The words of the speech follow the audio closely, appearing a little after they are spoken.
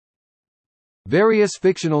Various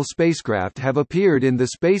fictional spacecraft have appeared in the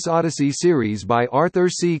Space Odyssey series by Arthur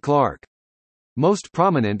C. Clarke. Most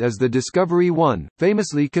prominent is the Discovery 1,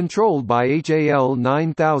 famously controlled by HAL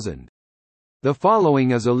 9000. The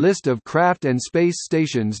following is a list of craft and space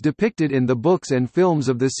stations depicted in the books and films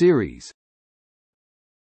of the series.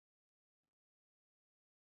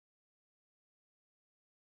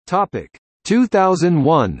 Topic: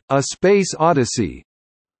 2001: A Space Odyssey.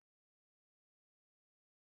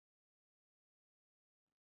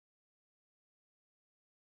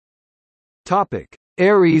 Topic: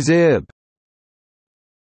 Aries IB.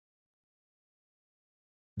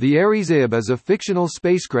 The Aries IB is a fictional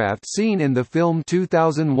spacecraft seen in the film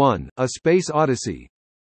 2001: A Space Odyssey.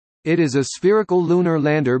 It is a spherical lunar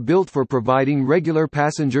lander built for providing regular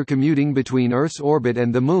passenger commuting between Earth's orbit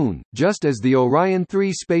and the Moon, just as the Orion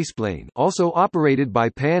III spaceplane, also operated by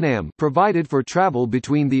Pan Am, provided for travel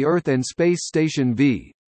between the Earth and Space Station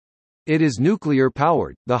V. It is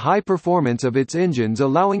nuclear-powered, the high performance of its engines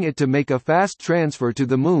allowing it to make a fast transfer to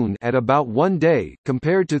the Moon at about 1 day,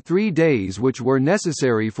 compared to 3 days which were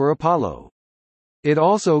necessary for Apollo. It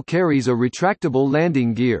also carries a retractable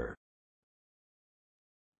landing gear.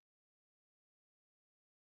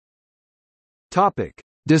 Topic: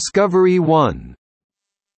 Discovery 1.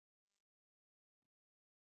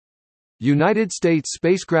 United States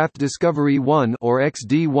spacecraft Discovery 1 or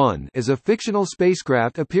XD-1 is a fictional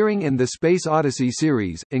spacecraft appearing in the Space Odyssey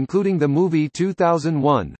series, including the movie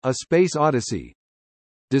 2001: A Space Odyssey.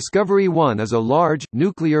 Discovery 1 is a large,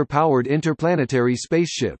 nuclear-powered interplanetary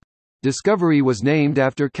spaceship. Discovery was named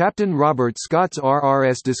after Captain Robert Scott's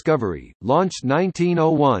RRS Discovery, launched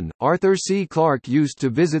 1901. Arthur C. Clarke used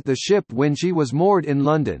to visit the ship when she was moored in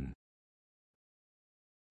London.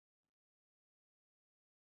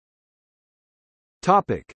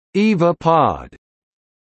 Topic: EVA Pod.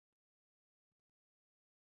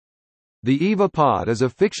 The EVA Pod is a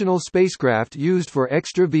fictional spacecraft used for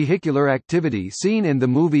extravehicular activity seen in the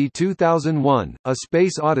movie 2001: A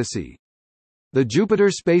Space Odyssey. The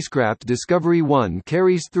Jupiter spacecraft Discovery 1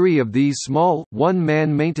 carries 3 of these small,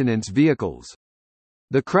 one-man maintenance vehicles.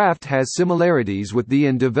 The craft has similarities with the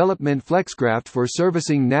in-development Flexcraft for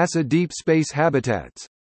servicing NASA deep space habitats.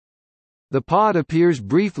 The pod appears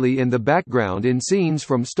briefly in the background in scenes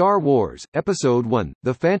from Star Wars, Episode I,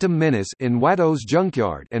 The Phantom Menace in Watto's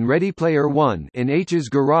Junkyard and Ready Player One in H's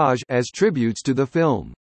Garage as tributes to the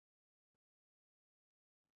film.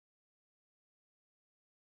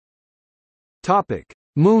 Topic: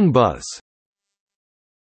 Moonbus.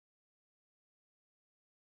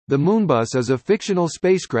 The Moonbus is a fictional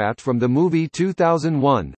spacecraft from the movie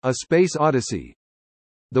 2001: A Space Odyssey.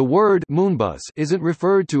 The word Moonbus isn't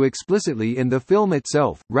referred to explicitly in the film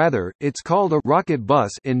itself, rather, it's called a rocket bus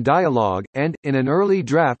in dialogue, and, in an early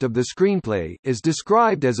draft of the screenplay, is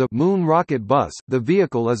described as a moon rocket bus. The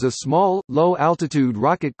vehicle is a small, low-altitude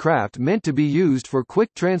rocket craft meant to be used for quick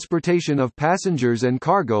transportation of passengers and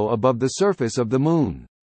cargo above the surface of the Moon.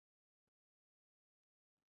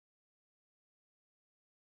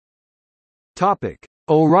 Topic: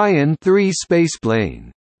 Orion III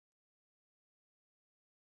spaceplane.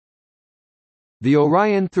 The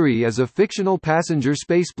Orion III is a fictional passenger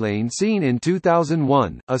spaceplane seen in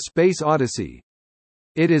 2001: A Space Odyssey.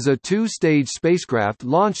 It is a 2-stage spacecraft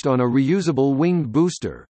launched on a reusable winged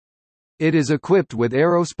booster. It is equipped with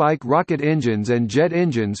aerospike rocket engines and jet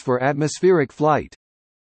engines for atmospheric flight.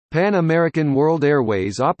 Pan American World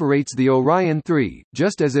Airways operates the Orion III,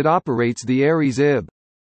 just as it operates the Aries IB.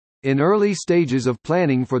 In early stages of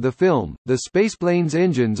planning for the film, the spaceplane's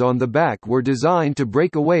engines on the back were designed to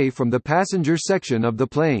break away from the passenger section of the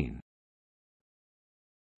plane.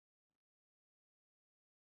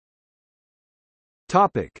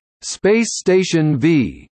 Topic: Space Station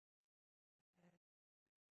V.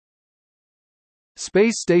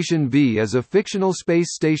 Space Station V is a fictional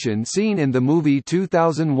space station seen in the movie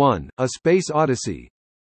 2001: A Space Odyssey.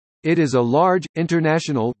 It is a large,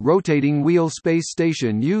 international, rotating wheel space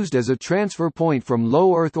station used as a transfer point from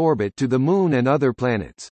low Earth orbit to the Moon and other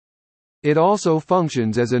planets. It also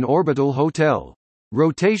functions as an orbital hotel.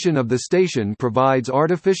 Rotation of the station provides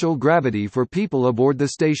artificial gravity for people aboard the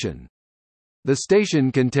station. The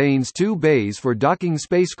station contains 2 bays for docking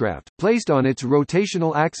spacecraft, placed on its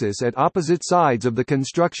rotational axis at opposite sides of the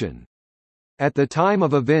construction. At the time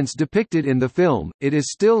of events depicted in the film, it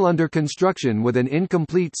is still under construction with an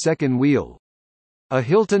incomplete second wheel. A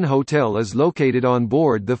Hilton Hotel is located on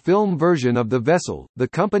board the film version of the vessel, the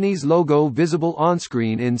company's logo visible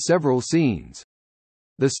on-screen in several scenes.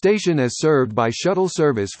 The station is served by shuttle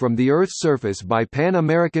service from the Earth's surface by Pan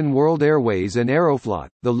American World Airways and Aeroflot,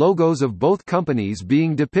 the logos of both companies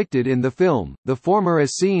being depicted in the film, the former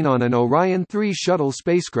is seen on an Orion III shuttle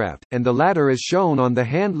spacecraft, and the latter is shown on the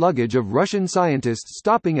hand luggage of Russian scientists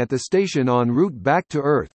stopping at the station en route back to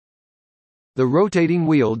Earth. The rotating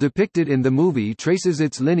wheel depicted in the movie traces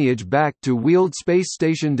its lineage back to wheeled space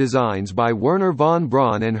station designs by Werner von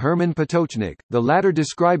Braun and Hermann Potočnik, the latter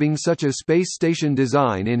describing such a space station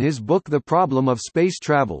design in his book The Problem of Space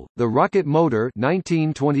Travel, The Rocket Motor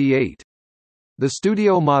 1928. The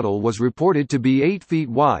studio model was reported to be 8 feet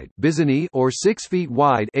wide or 6 feet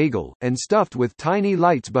wide and stuffed with tiny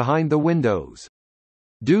lights behind the windows.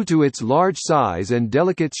 Due to its large size and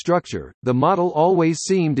delicate structure, the model always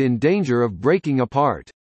seemed in danger of breaking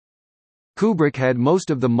apart. Kubrick had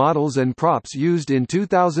most of the models and props used in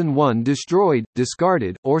 2001 destroyed,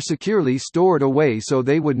 discarded, or securely stored away so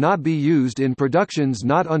they would not be used in productions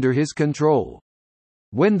not under his control.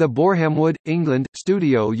 When the Borehamwood, England,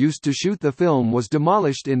 studio used to shoot the film was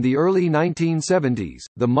demolished in the early 1970s,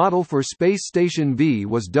 the model for Space Station V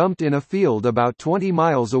was dumped in a field about 20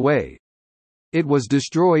 miles away. It was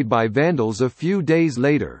destroyed by vandals a few days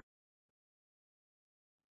later.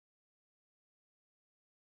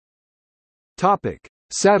 Topic: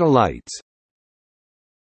 Satellites.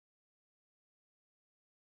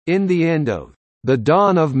 In the end of The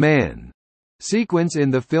Dawn of Man sequence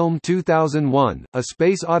in the film 2001, A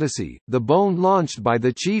Space Odyssey, the bone launched by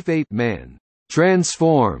the chief ape man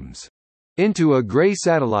transforms into a gray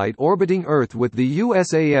satellite orbiting Earth with the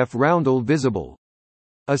USAF roundel visible.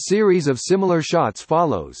 A series of similar shots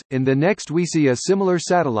follows. In the next we see a similar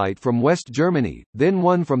satellite from West Germany, then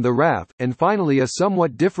one from the RAF, and finally a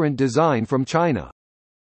somewhat different design from China.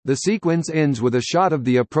 The sequence ends with a shot of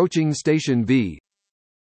the approaching Station V.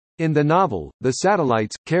 In the novel, the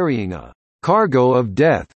satellites, carrying a cargo of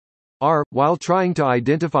death, are, while trying to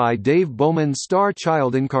identify Dave Bowman's star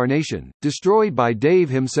child incarnation, destroyed by Dave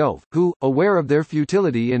himself, who, aware of their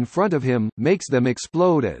futility in front of him, makes them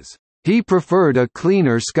explode as he preferred a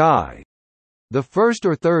cleaner sky. The first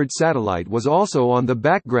or third satellite was also on the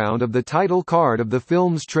background of the title card of the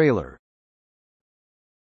film's trailer.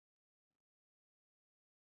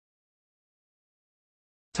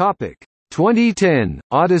 Topic: 2010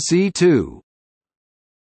 Odyssey Two.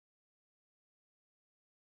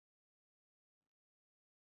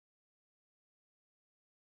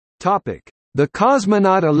 Topic: The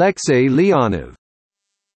cosmonaut Alexei Leonov.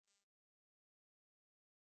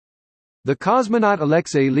 The cosmonaut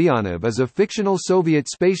Alexei Leonov is a fictional Soviet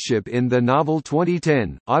spaceship in the novel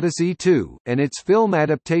 2010, Odyssey Two, and its film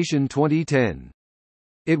adaptation 2010.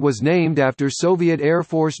 It was named after Soviet Air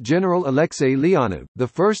Force General Alexei Leonov, the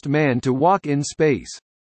first man to walk in space.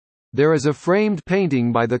 There is a framed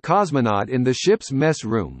painting by the cosmonaut in the ship's mess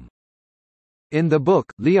room. In the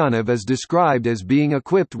book, Leonov is described as being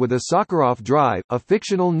equipped with a Sakharov drive, a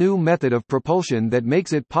fictional new method of propulsion that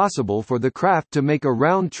makes it possible for the craft to make a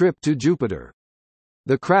round trip to Jupiter.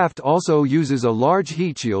 The craft also uses a large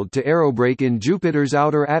heat shield to aerobrake in Jupiter's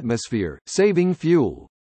outer atmosphere, saving fuel.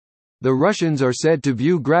 The Russians are said to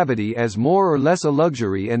view gravity as more or less a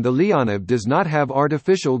luxury, and the Leonov does not have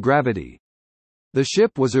artificial gravity. The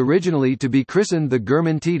ship was originally to be christened the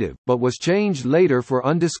German Titov, but was changed later for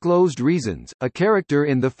undisclosed reasons. A character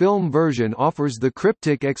in the film version offers the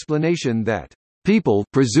cryptic explanation that people,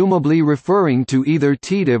 presumably referring to either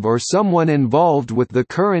Titov or someone involved with the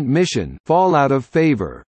current mission, fall out of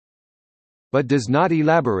favor, but does not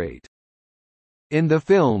elaborate. In the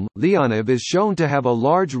film, Leonov is shown to have a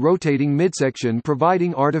large rotating midsection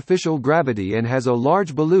providing artificial gravity and has a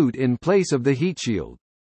large volute in place of the heat shield.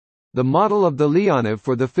 The model of the Leonov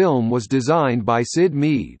for the film was designed by Sid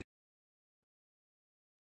Mead.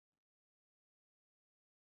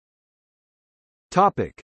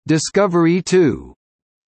 Topic: Discovery 2.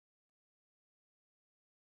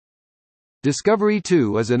 Discovery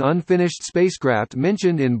 2 is an unfinished spacecraft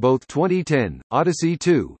mentioned in both 2010, Odyssey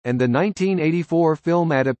 2, and the 1984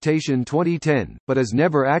 film adaptation 2010, but is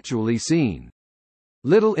never actually seen.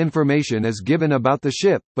 Little information is given about the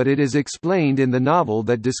ship, but it is explained in the novel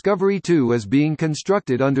that Discovery 2 is being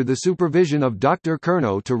constructed under the supervision of Dr.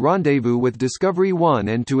 Curnow to rendezvous with Discovery 1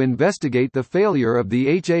 and to investigate the failure of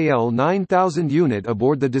the HAL 9000 unit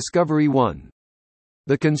aboard the Discovery 1.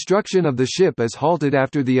 The construction of the ship is halted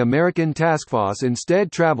after the American task force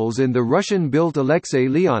instead travels in the Russian-built Alexei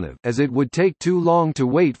Leonov, as it would take too long to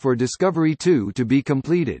wait for Discovery 2 to be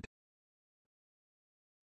completed.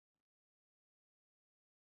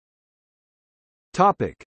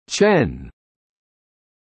 Topic: Chen.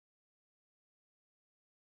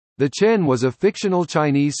 The Chen was a fictional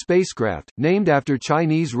Chinese spacecraft, named after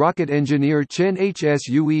Chinese rocket engineer Chen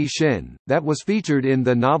Hsue Shen, that was featured in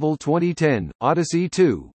the novel 2010, Odyssey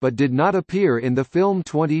Two, but did not appear in the film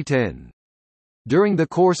 2010. During the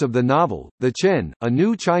course of the novel, the Chen, a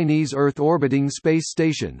new Chinese Earth-orbiting space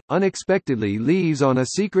station, unexpectedly leaves on a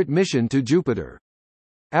secret mission to Jupiter.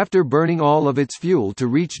 After burning all of its fuel to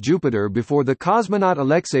reach Jupiter before the cosmonaut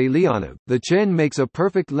Alexei Leonov, the Chen makes a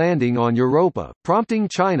perfect landing on Europa, prompting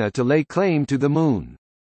China to lay claim to the Moon.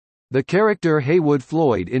 The character Heywood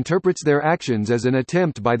Floyd interprets their actions as an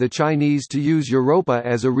attempt by the Chinese to use Europa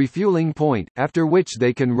as a refueling point, after which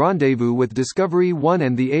they can rendezvous with Discovery 1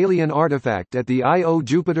 and the alien artifact at the Io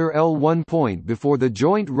Jupiter L1 point before the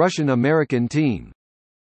joint Russian-American team.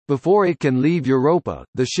 Before it can leave Europa,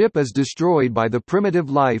 the ship is destroyed by the primitive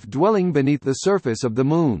life dwelling beneath the surface of the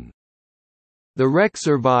Moon. The wreck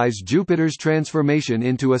survives Jupiter's transformation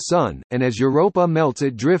into a sun, and as Europa melts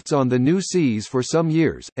it drifts on the new seas for some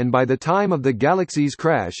years, and by the time of the galaxy's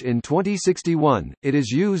crash in 2061, it is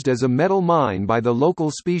used as a metal mine by the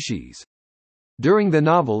local species. During the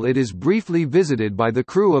novel it is briefly visited by the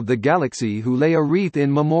crew of the Galaxy who lay a wreath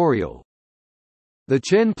in memorial. The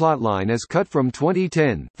Chen plotline is cut from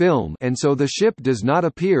 2010 film, and so the ship does not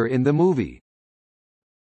appear in the movie.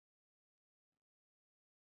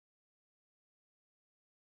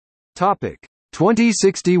 Topic: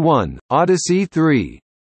 2061 Odyssey 3.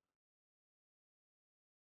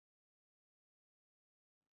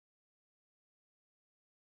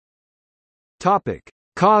 Topic: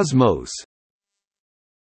 Cosmos.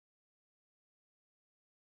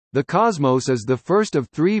 The Cosmos is the first of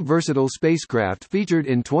three versatile spacecraft featured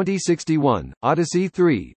in 2061, Odyssey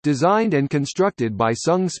 3, designed and constructed by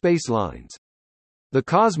Sung Spacelines. The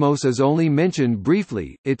Cosmos is only mentioned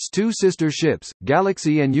briefly, its two sister ships,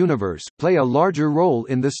 Galaxy and Universe, play a larger role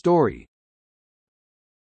in the story.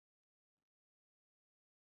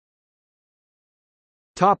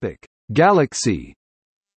 Galaxy.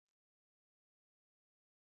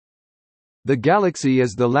 The Galaxy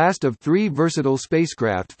is the last of three versatile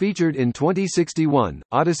spacecraft featured in 2061,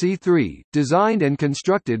 Odyssey 3, designed and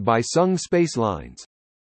constructed by Sung Spacelines.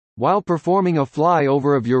 While performing a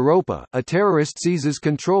flyover of Europa, a terrorist seizes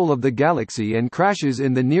control of the Galaxy and crashes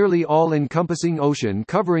in the nearly all-encompassing ocean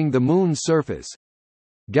covering the Moon's surface.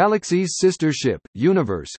 Galaxy's sister ship,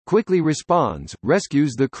 Universe, quickly responds,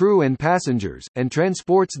 rescues the crew and passengers, and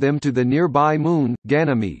transports them to the nearby moon,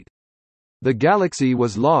 Ganymede. The Galaxy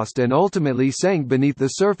was lost and ultimately sank beneath the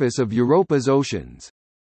surface of Europa's oceans.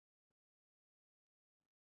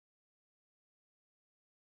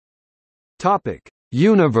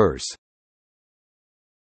 Universe.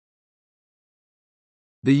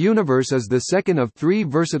 The Universe is the second of three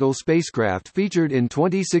versatile spacecraft featured in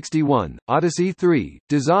 2061, Odyssey 3,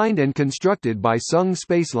 designed and constructed by Sung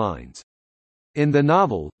Spacelines. In the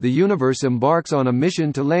novel, the Universe embarks on a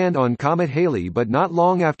mission to land on Comet Halley, but not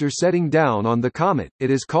long after setting down on the comet, it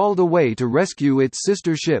is called away to rescue its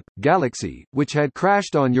sister ship, Galaxy, which had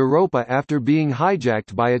crashed on Europa after being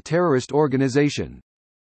hijacked by a terrorist organization.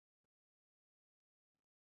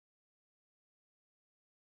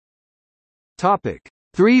 Topic: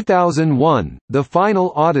 3001, The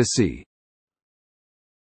Final Odyssey.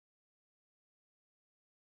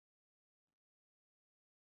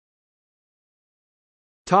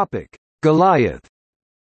 Topic: Goliath.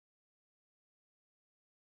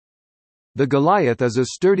 The Goliath is a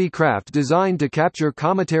sturdy craft designed to capture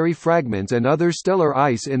cometary fragments and other stellar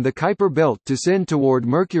ice in the Kuiper belt to send toward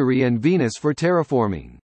Mercury and Venus for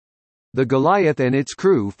terraforming. The Goliath and its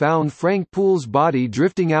crew found Frank Poole's body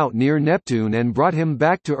drifting out near Neptune and brought him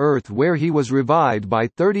back to Earth, where he was revived by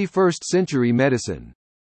 31st-century medicine.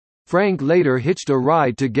 Frank later hitched a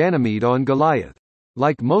ride to Ganymede on Goliath.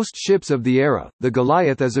 Like most ships of the era, the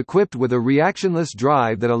Goliath is equipped with a reactionless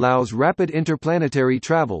drive that allows rapid interplanetary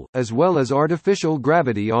travel, as well as artificial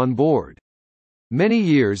gravity on board. Many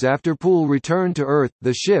years after Poole returned to Earth,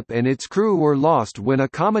 the ship and its crew were lost when a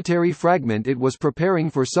cometary fragment it was preparing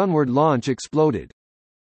for sunward launch exploded.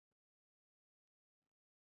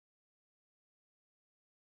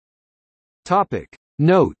 Topic: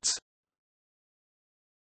 Notes.